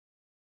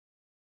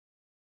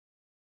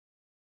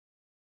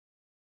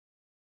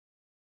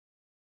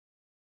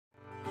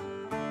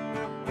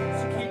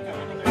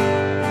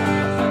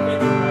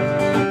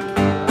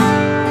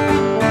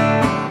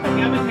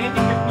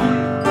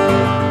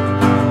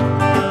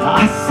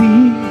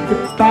see the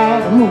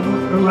bad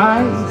moon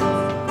rise.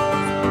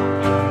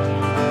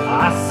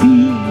 I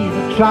see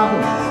the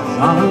troubles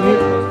on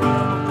it.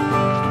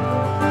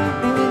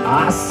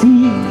 I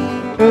see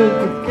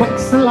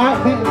earthquakes and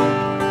lightning,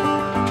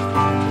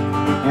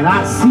 and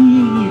I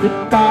see the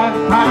bad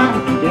time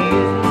today.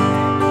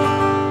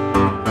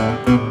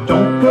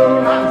 Don't go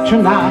out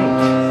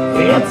tonight,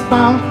 it's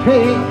bound to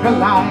take a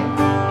life.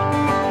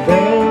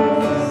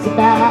 There's a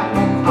bad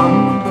one on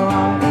the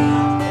rise.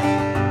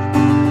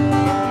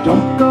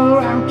 Don't go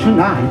out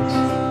tonight,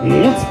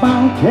 it's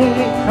bound to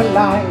take a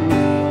life.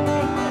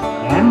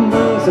 And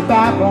there's a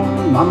bad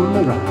one on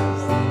the rise.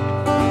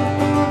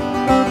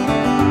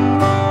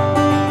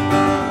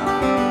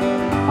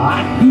 I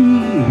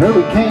hear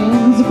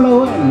hurricanes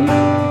blowing,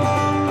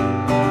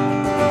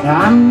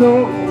 I know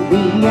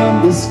the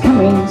end is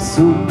coming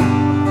soon.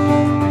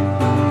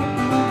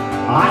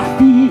 I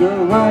feel the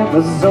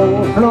rivers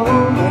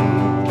overflowing,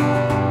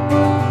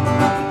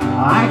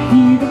 I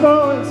hear the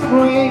voice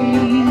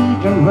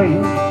rage and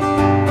ring.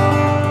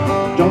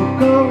 Don't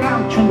go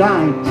out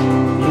tonight,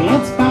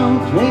 it's bound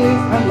to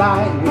take a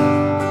life.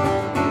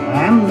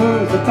 And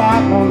there's a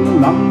bad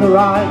one on the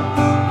rise.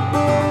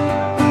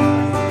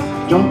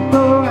 Don't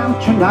go out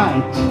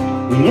tonight,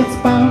 it's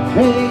bound to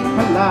take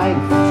a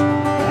life.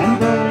 And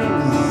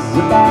there's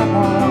a bad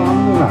one on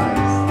the rise.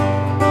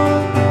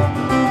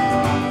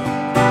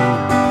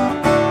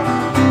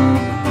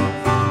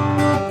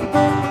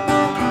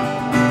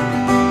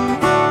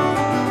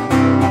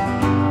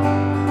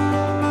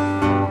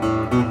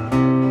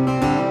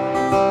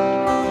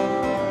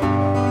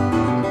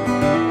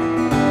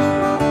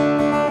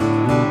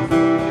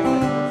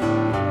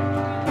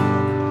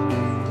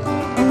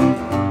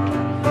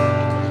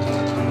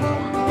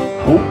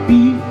 Hope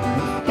you've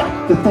got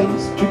the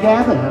things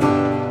together.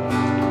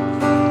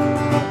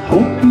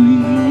 Hope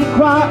you're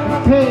quite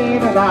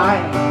prepared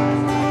tonight.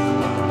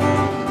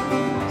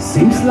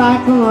 Seems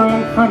like we're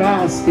in for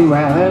nasty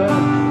weather.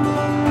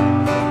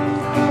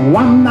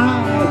 One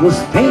night was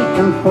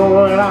taken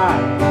for a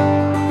ride.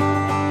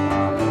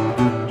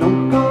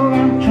 Don't go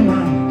around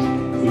tonight,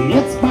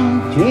 it's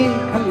bound to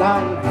take a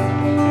life.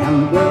 And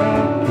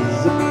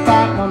there's a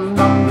bad one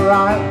on the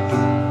rise.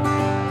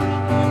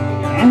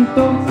 And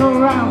don't go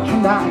around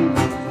tonight,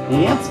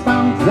 it's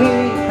bound to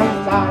take a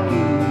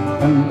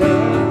life. And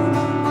there's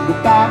the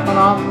bad one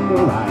on the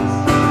rise.